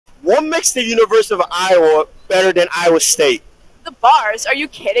What makes the University of Iowa better than Iowa State? The bars. Are you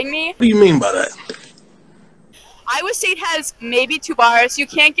kidding me? What do you mean by that? Iowa State has maybe 2 bars. You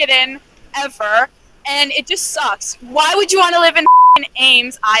can't get in ever, and it just sucks. Why would you want to live in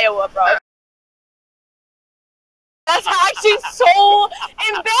Ames, Iowa, bro? That's actually so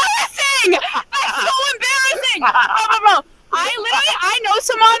embarrassing. That's so embarrassing. Bro. I know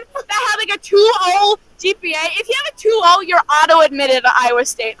someone that had like a 2.0 GPA. If you have a 2.0, you're auto admitted to Iowa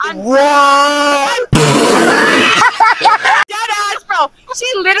State. What? Dead ass, bro. She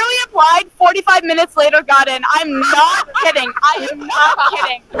literally applied. 45 minutes later, got in. I'm not kidding. I am not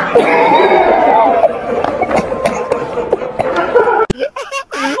kidding.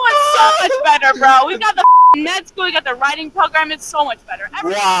 This one's so much better, bro. We got the med school. We got the writing program. It's so much better.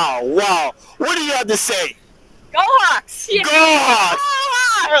 Wow. What do you have to say? Go Hawks! Go Hawks!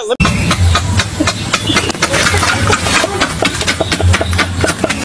 Go Hawks!